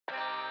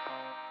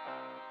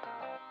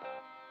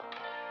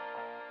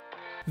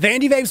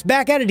Vandy Vape's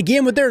back at it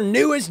again with their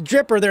newest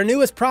dripper, their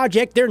newest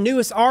project, their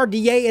newest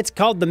RDA. It's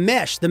called the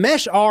Mesh. The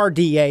Mesh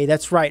RDA,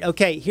 that's right.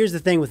 Okay, here's the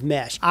thing with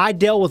Mesh. I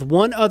dealt with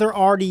one other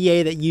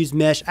RDA that used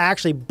Mesh. I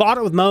actually bought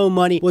it with my own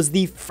money. It was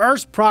the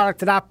first product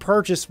that I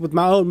purchased with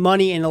my own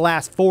money in the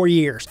last 4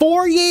 years.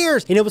 4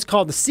 years! And it was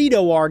called the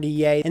Cedo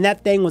RDA, and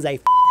that thing was a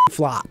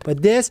flop.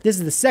 But this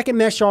is the second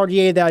Mesh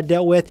RDA that I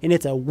dealt with, and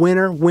it's a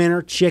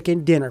winner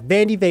chicken dinner.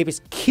 Vandy Vape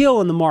is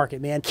killing the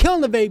market, man.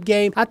 Killing the vape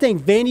game. I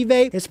think Vandy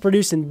Vape is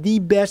producing the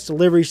best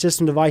delivery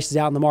system devices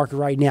out in the market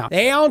right now.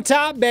 They on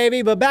top,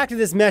 baby. But back to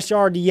this Mesh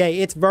RDA.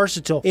 It's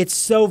versatile. It's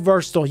so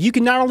versatile. You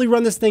can not only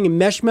run this thing in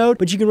mesh mode,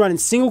 but you can run in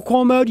single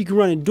coil mode, you can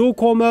run in dual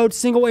coil mode,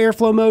 single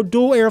airflow mode,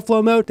 dual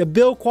airflow mode. The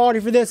build quality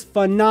for this,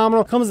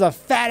 phenomenal. Comes with a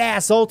fat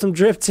ass Ultim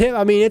drip tip.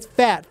 I mean, it's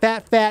fat.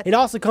 It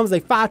also comes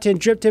with a 510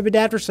 drip tip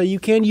adapter, so you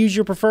can use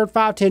your preferred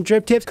 510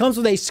 drip tips. Comes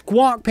with a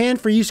squawk pen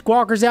for you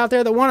squawkers out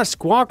there that want to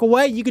squawk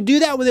away. You can do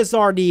that with this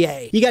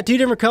RDA. You got two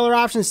different color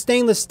options,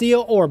 stainless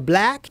steel or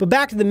black. But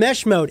back to the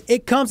mesh mode,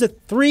 it comes with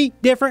 3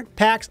 different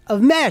packs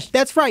of mesh.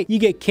 That's right. You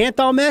get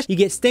Kanthal mesh, you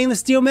get stainless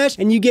steel mesh,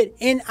 and you get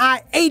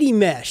NI80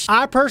 mesh.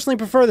 I personally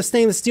prefer the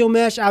stainless steel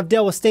mesh. I've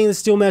dealt with stainless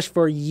steel mesh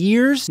for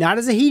years, not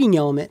as a heating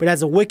element, but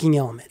as a wicking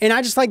element. And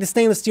I just like the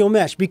stainless steel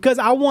mesh because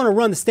I want to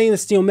run the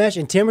stainless steel mesh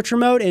in temperature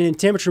mode and in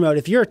temperature mode.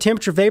 If you're a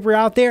temperature vapor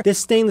out there, this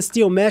stainless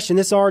steel mesh and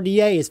this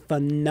RDA is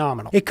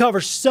phenomenal. It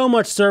covers so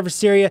much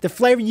surface area. The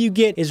flavor you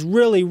get is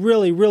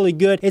really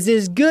good. It's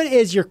as good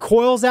as your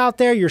coils out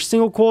there, your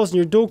single coils and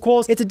your dual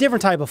coils. It's a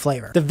different type of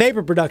flavor. The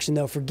vapor production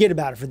though, forget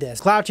about it for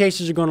this. Cloud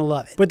chasers are gonna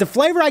love it. But the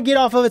flavor I get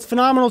off of it's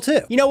phenomenal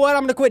too. You know what?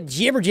 I'm gonna quit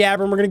jibber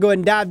jabber and we're gonna go ahead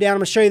and dive down. I'm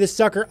gonna show you this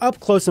sucker up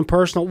close and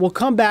personal. We'll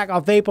come back,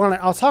 I'll vape on it.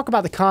 I'll talk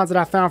about the cons that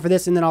I found for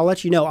this, and then I'll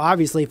let you know,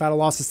 obviously, if I'd have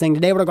lost this thing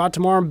today, would have got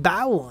tomorrow and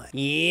buy one.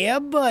 Yeah,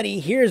 buddy.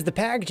 Here's the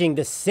packaging,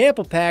 the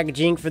sample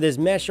packaging for this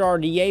Mesh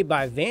RDA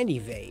by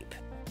Vandy Vape.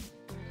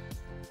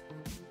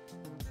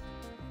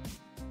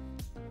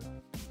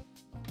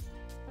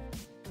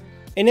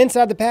 And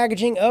inside the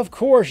packaging, of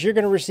course, you're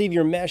going to receive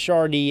your Mesh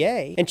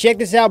RDA. And check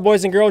this out,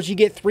 boys and girls. You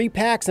get 3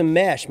 packs of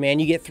mesh, man.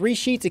 You get 3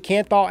 sheets of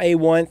Kanthal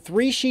A1,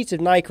 3 sheets of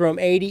Nichrome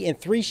 80, and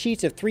 3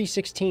 sheets of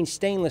 316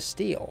 stainless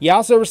steel. You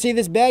also receive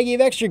this baggie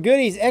of extra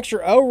goodies,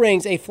 extra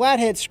O-rings, a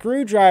flathead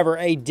screwdriver,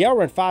 a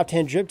Delrin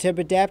 510 drip tip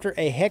adapter,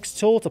 a hex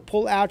tool to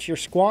pull out your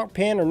squawk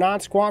pen or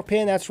non-squawk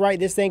pen. That's right,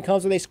 this thing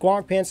comes with a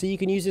squawk pen, so you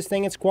can use this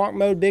thing in squawk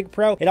mode, Big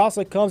Pro. It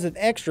also comes with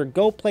extra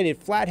gold-plated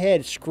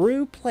flathead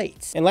screw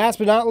plates. And last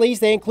but not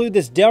least, they include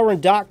this Delrin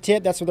dock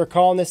tip. That's what they're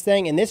calling this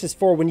thing, and this is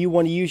for when you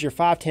want to use your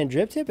 510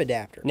 drip tip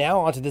adapter. Now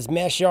onto this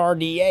Mesh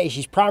RDA.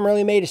 She's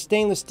primarily made of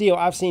stainless steel.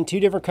 I've seen 2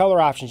 different color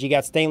options. You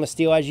got stainless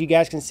steel, as you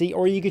guys can see,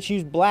 or you could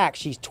choose black.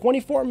 She's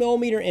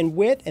 24mm in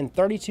width and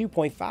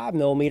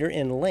 32.5mm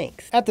in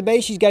length. At the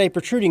base, she's got a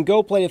protruding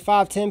gold-plated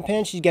 510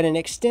 pin. She's got an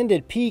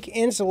extended peak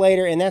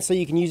insulator, and that's so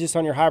you can use this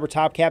on your hybrid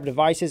top cap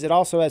devices. It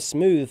also has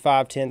smooth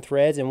 510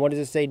 threads, and what does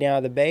it say down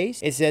at the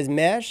base? It says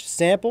Mesh,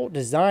 sample,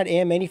 designed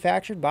and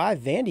manufactured by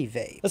Vandy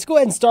Vape. Let's go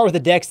ahead and start with the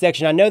deck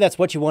section. I know that's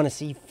what you want to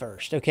see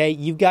first, okay?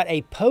 You've got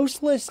a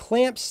postless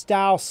clamp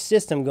style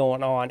system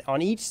going on. On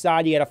each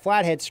side, you got a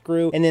flathead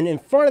screw, and then in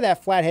front of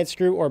that flathead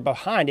screw, or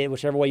behind it,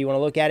 whichever way you want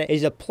to look at it,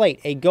 is a plate,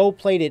 a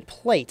gold-plated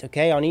plate,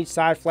 okay? On each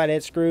side,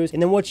 flathead screws.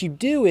 And then what you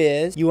do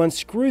is you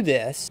unscrew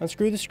this,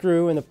 unscrew the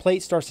screw, and the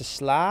plate starts to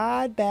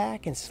slide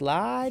back,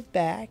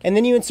 and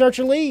then you insert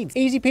your leads.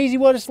 Easy peasy,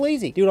 what a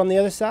sleazy. Do it on the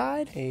other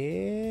side.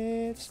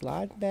 It's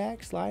sliding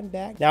back, sliding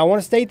back. Now, I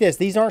want to state this.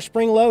 These aren't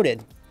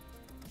spring-loaded,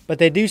 but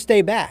they do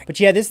stay back. But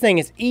yeah, this thing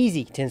is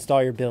easy to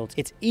install your builds.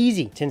 It's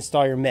easy to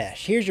install your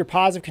mesh. Here's your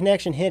positive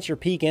connection, hence your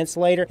peak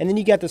insulator. And then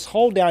you got this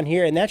hole down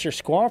here, and that's your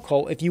squawk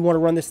hole if you want to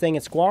run this thing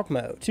in squawk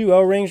mode. 2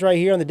 O-rings right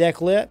here on the deck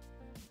lip.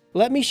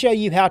 Let me show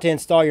you how to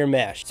install your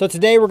mesh. So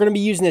today we're going to be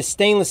using this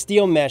stainless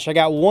steel mesh. I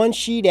got 1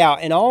 sheet out,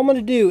 and all I'm going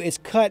to do is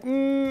cut,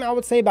 I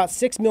would say about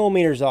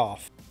 6mm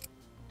off.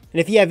 And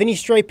if you have any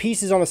stray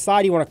pieces on the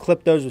side, you want to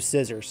clip those with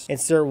scissors.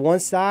 Insert one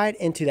side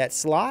into that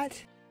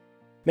slot.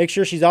 Make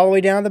sure she's all the way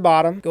down at the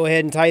bottom. Go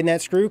ahead and tighten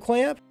that screw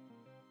clamp.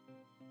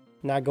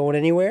 Not going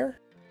anywhere.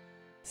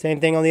 Same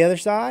thing on the other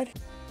side.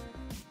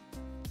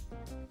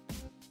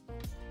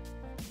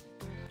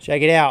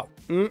 Check it out.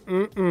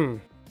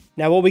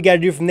 Now what we got to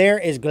do from there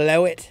is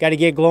glow it. Got to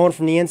get glowing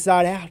from the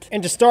inside out.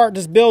 And to start,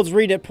 this build's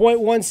read at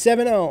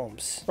 0.17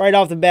 ohms. Right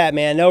off the bat,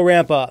 man. No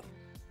ramp up.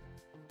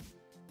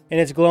 And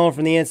it's glowing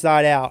from the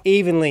inside out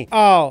evenly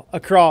all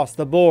across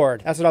the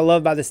board. That's what I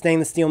love about this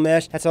stainless steel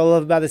mesh. That's what I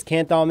love about this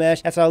Kanthal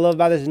mesh. That's what I love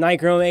about this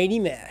Nichrome 80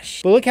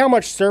 mesh. But look how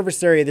much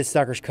surface area this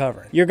sucker's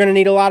covering. You're gonna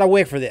need a lot of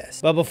wick for this.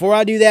 But before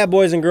I do that,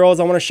 boys and girls,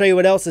 I wanna show you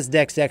what else this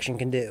deck section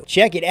can do.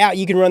 Check it out.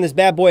 You can run this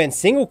bad boy in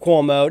single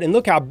coil mode, and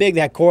look how big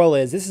that coil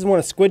is. This is one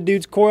of Squid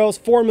Dude's coils,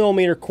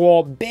 4mm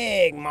coil,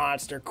 big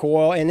monster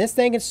coil, and this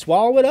thing can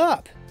swallow it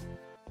up.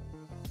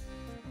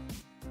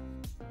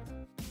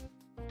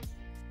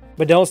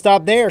 But don't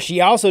stop there. She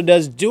also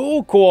does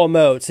dual coil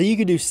mode. So you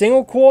could do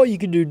single coil, you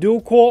could do dual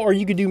coil, or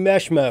you could do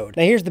mesh mode.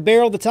 Now here's the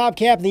barrel, the top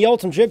cap, and the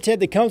Ultim drip tip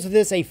that comes with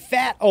this, a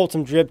fat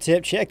Ultim drip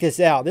tip. Check this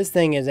out. This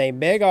thing is a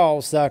big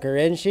old sucker,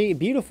 isn't she?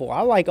 Beautiful.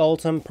 I like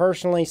Ultim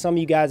personally. Some of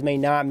you guys may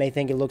not, may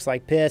think it looks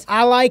like piss.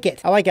 I like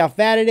it. I like how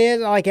fat it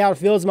is. I like how it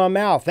feels in my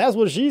mouth. That's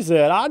what she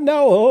said. I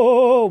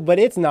know, but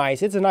it's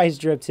nice. It's a nice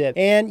drip tip.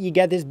 And you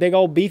got this big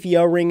old beefy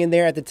O-ring in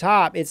there at the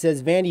top. It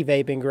says Vandy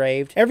Vape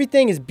engraved.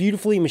 Everything is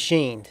beautifully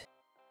machined.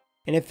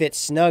 And it fits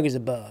snug as a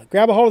bug.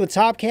 Grab a hold of the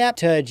top cap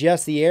to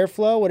adjust the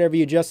airflow. Whatever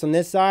you adjust on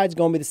this side is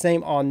going to be the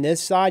same on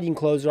this side. You can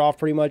close it off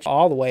pretty much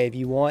all the way if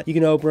you want. You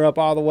can open it up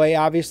all the way,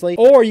 obviously.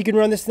 Or you can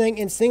run this thing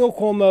in single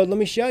coil mode. Let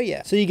me show you.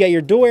 So you got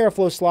your dual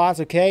airflow slots,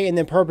 okay? And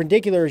then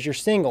perpendicular is your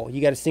single.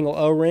 You got a single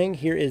O-ring.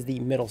 Here is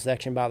the middle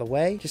section, by the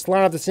way. Just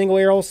line up the single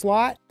air hole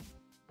slot.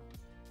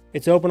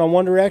 It's open on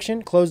one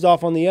direction, closed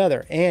off on the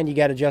other. And you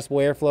got adjustable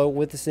airflow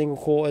with the single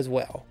coil as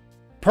well.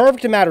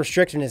 Perfect amount of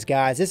restrictiveness,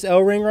 guys. This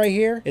O-ring right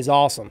here is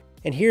awesome.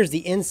 And here's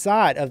the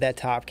inside of that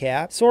top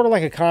cap. Sort of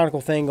like a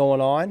conical thing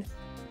going on.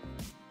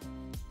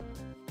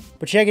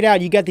 But check it out.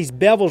 You got these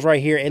bevels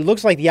right here. It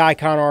looks like the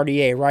Icon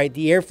RDA, right?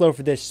 The airflow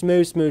for this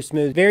smooth, smooth,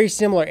 smooth. Very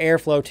similar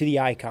airflow to the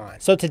Icon.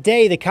 So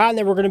today, the cotton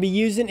that we're going to be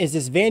using is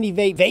this Vandy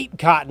Vape Vape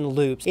Cotton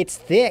Loops. It's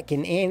thick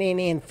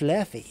and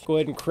fluffy. Go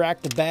ahead and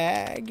crack the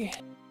bag.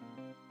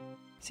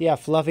 See how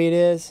fluffy it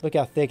is? Look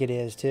how thick it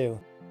is, too.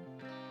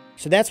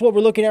 So that's what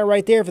we're looking at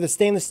right there for the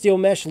stainless steel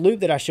mesh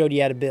loop that I showed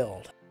you how to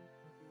build.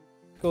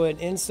 Go ahead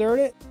and insert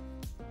it.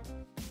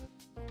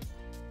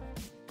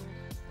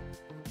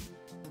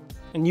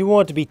 And you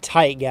want it to be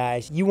tight,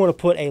 guys. You want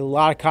to put a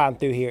lot of cotton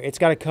through here. It's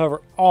got to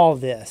cover all of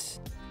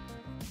this.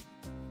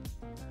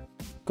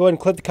 Go ahead and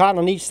clip the cotton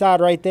on each side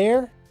right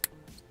there.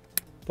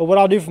 But what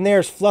I'll do from there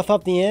is fluff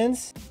up the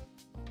ends.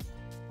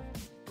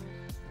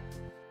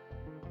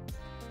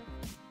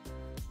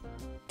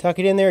 Tuck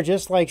it in there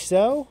just like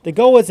so. The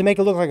goal is to make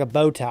it look like a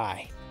bow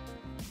tie.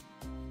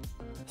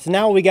 So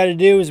now what we got to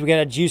do is we got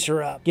to juice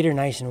her up. Get her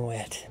nice and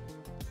wet.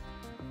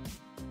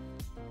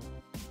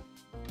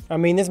 I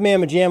mean, this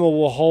Mamma Jamma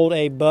will hold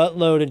a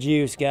buttload of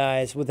juice,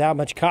 guys, with how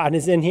much cotton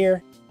is in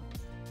here.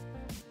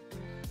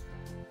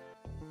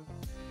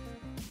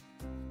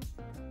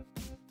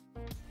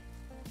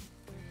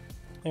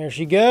 There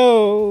she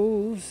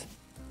goes.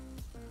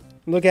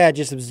 Look at it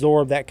just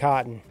absorb that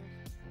cotton.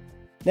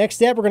 Next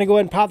step, we're going to go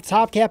ahead and pop the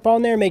top cap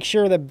on there. Make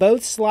sure that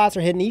both slots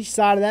are hitting each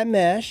side of that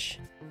mesh.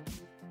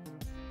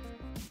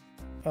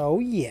 Oh,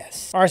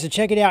 yes. All right, so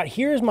check it out.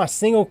 Here's my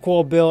single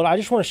coil build. I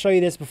just want to show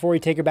you this before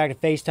we take her back to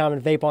FaceTime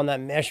and vape on that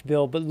mesh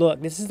build. But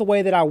look, this is the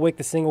way that I wick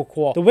the single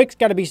coil. The wick's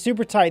got to be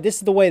super tight. This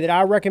is the way that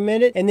I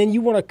recommend it. And then you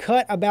want to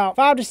cut about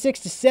 5 to 6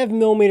 to 7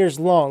 millimeters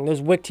long,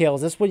 those wick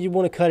tails. That's what you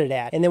want to cut it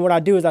at. And then what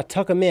I do is I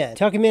tuck them in.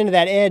 Tuck them into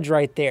that edge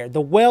right there.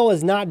 The well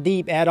is not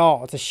deep at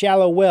all. It's a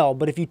shallow well.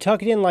 But if you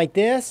tuck it in like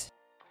this,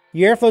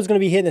 your airflow is going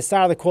to be hitting the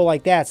side of the coil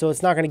like that, so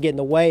it's not going to get in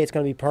the way. It's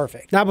going to be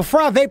perfect. Now,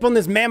 before I vape on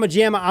this Mamma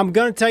Jamma, I'm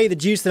going to tell you the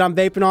juice that I'm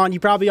vaping on.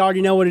 You probably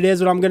already know what it is,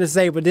 what I'm going to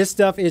say, but this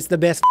stuff is the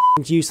best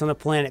juice on the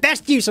planet.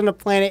 Best juice on the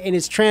planet, and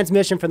it's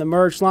transmission from the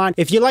merch line.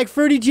 If you like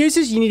fruity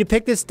juices, you need to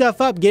pick this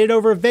stuff up. Get it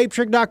over at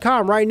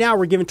vapetrick.com. Right now,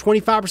 we're giving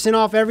 25%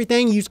 off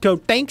everything. Use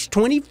code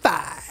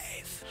THANKS25.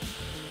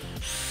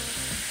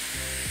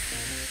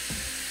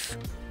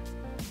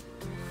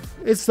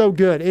 It's so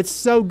good. It's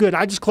so good.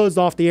 I just closed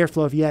off the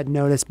airflow if you hadn't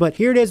noticed. But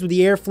here it is with the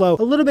airflow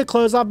a little bit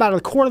closed off, about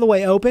a quarter of the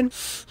way open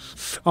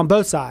on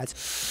both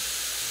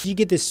sides. You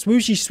get this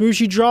swooshy,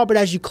 swooshy draw, but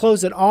as you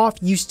close it off,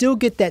 you still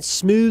get that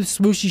smooth,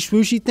 swooshy,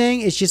 swooshy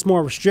thing. It's just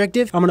more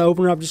restrictive. I'm going to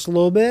open it up just a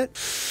little bit.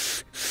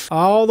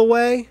 All the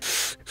way.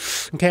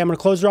 Okay, I'm going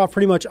to close it off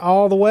pretty much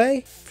all the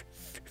way.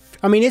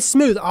 I mean, it's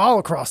smooth all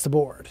across the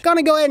board.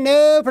 Gonna go ahead and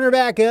open her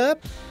back up.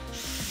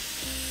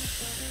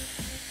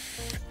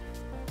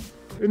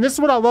 And this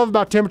is what I love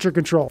about temperature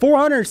control.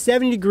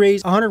 470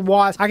 degrees, 100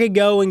 watts. I could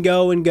go and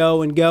go and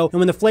go and go. And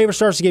when the flavor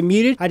starts to get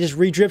muted, I just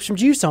re-drip some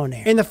juice on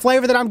there. And the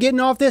flavor that I'm getting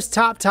off this,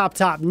 top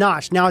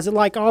notch. Now, is it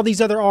like all these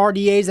other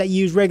RDAs that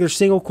use regular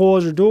single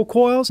coils or dual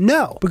coils?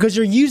 No, because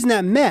you're using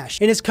that mesh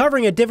and it's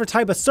covering a different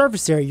type of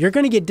surface area. You're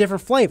gonna get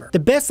different flavor. The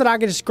best that I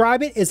can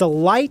describe it is a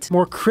light,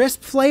 more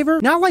crisp flavor.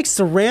 Not like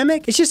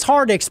ceramic. It's just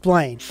hard to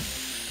explain.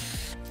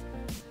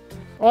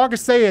 All I can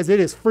say is it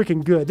is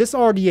freaking good. This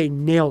RDA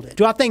nailed it.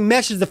 Do I think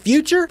mesh is the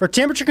future for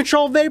temperature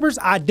control vapors?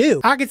 I do.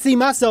 I could see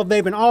myself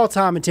vaping all the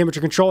time in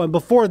temperature control. And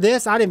before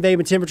this, I didn't vape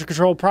in temperature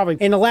control probably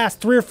in the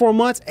last 3 or 4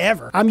 months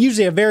ever. I'm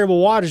usually a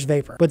variable wattage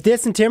vapor. But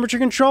this in temperature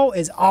control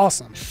is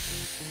awesome.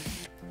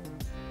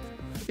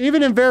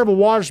 Even in variable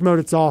wattage mode,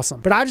 it's awesome.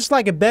 But I just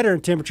like it better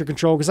in temperature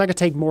control because I could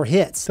take more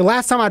hits. The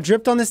last time I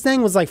dripped on this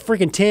thing was like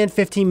freaking 10,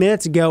 15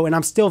 minutes ago and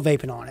I'm still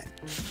vaping on it.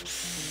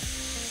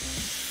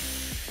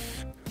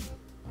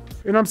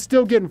 and I'm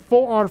still getting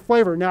full-on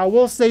flavor. Now, I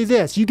will say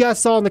this. You guys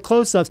saw in the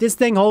close-ups, this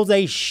thing holds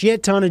a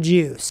shit ton of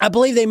juice. I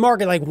believe they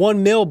market like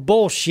 1 mil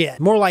bullshit.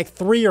 More like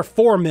 3 or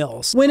 4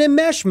 mils when in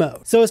mesh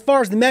mode. So as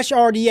far as the mesh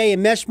RDA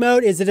in mesh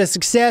mode, is it a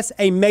success?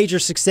 A major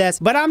success.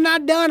 But I'm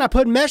not done. I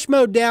put mesh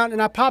mode down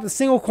and I popped a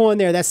single coil in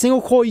there. That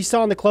single coil you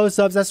saw in the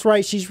close-ups, that's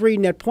right. She's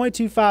reading at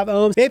 0.25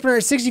 ohms. Vaping her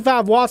at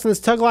 65 watts on this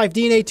Tug Life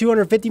DNA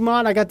 250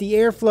 mod. I got the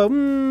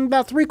airflow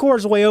about 3/4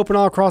 of the way open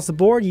all across the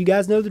board. You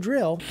guys know the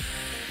drill.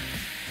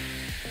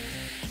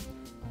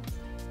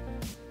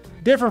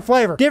 Different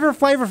flavor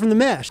from the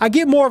mesh. I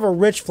get more of a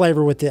rich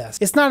flavor with this.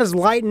 It's not as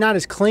light and not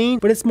as clean,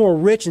 but it's more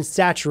rich and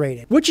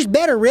saturated. Which is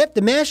better, Rip,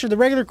 the mesh or the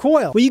regular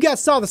coil? Well, you guys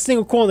saw the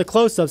single coil in the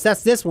close-ups.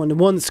 That's this one, the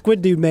one the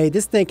Squid Dude made.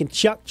 This thing can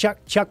chuck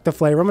the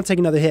flavor. I'm gonna take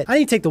another hit. I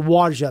need to take the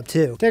wattage up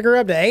too. Take her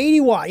up to 80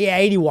 watts. Yeah,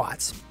 80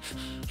 watts.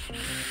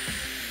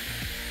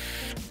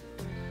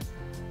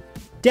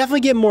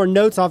 Definitely get more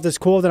notes off this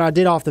coil than I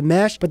did off the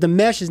mesh, but the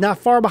mesh is not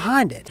far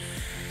behind it.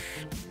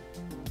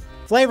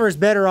 Flavor is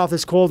better off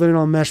this coil than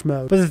on mesh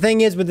mode. But the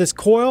thing is, with this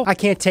coil, I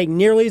can't take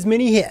nearly as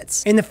many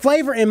hits. And the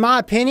flavor, in my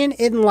opinion,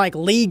 isn't like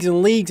leagues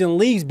and leagues and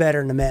leagues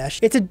better in the mesh.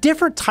 It's a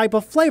different type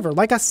of flavor,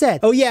 like I said.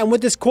 Oh yeah, and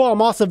with this coil,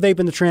 I'm also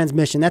vaping the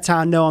transmission. That's how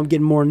I know I'm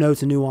getting more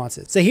notes and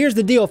nuances. So here's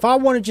the deal. If I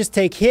want to just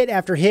take hit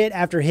after hit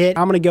after hit,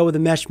 I'm gonna go with the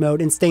mesh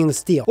mode in stainless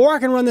steel. Or I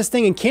can run this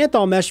thing in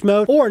Kanthal mesh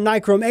mode or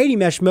Nichrome 80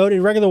 mesh mode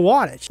in regular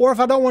wattage. Or if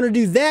I don't want to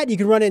do that, you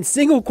can run it in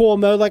single coil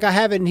mode like I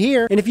have it in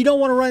here. And if you don't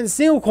want to run it in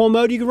single coil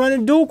mode, you can run it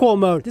in dual coil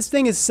mode. This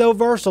thing is so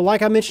versatile.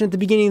 Like I mentioned at the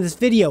beginning of this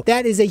video,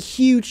 that is a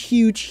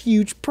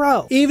huge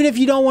pro. Even if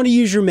you don't want to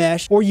use your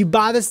mesh, or you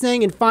buy this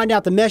thing and find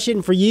out the mesh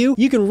isn't for you,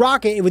 you can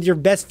rock it with your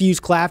best Fuse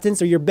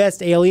Claptons or your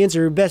best Aliens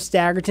or your best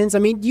Staggertons. I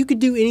mean, you could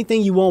do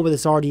anything you want with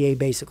this RDA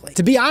basically.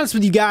 To be honest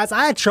with you guys,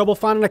 I had trouble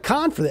finding a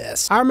con for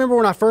this. I remember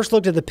when I first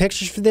looked at the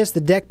pictures for this,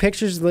 the deck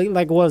pictures,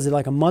 like what was it,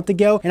 like a month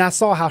ago, and I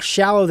saw how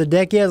shallow the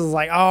deck is. I was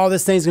like, oh,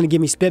 this thing's gonna give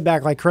me spit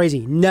back like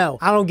crazy. No,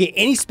 I don't get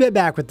any spit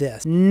back with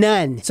this.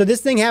 None. So this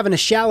thing having a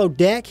shallow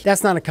deck,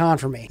 that's not a con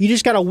for me. You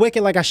just gotta wick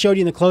it like I showed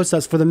you in the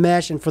close-ups for the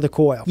mesh and for the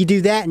coil. You do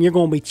that and you're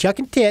gonna be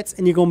chucking tits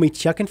and you're gonna be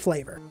chucking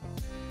flavor.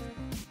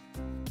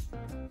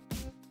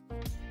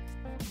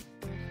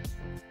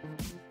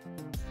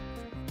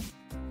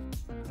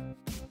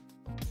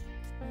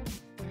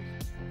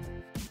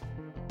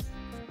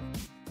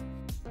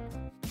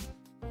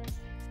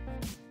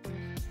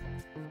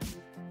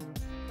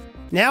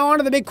 Now on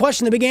to the big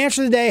question, the big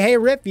answer of the day. Hey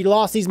Rip, if you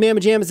lost these Mamma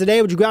Jammas today,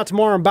 would you go out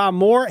tomorrow and buy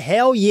more?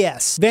 Hell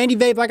yes. Vandy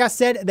Vape, like I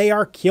said, they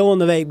are killing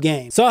the vape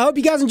game. So I hope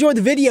you guys enjoyed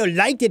the video,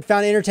 liked it,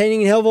 found it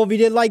entertaining and helpful. If you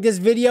did like this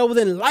video, well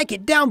then like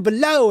it down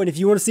below. And if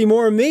you want to see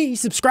more of me,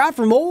 subscribe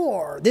for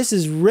more. This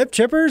is Rip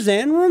Trippers,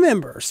 and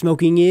remember,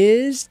 smoking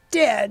is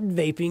dead,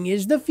 vaping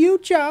is the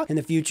future, and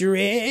the future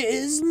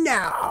is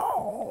now.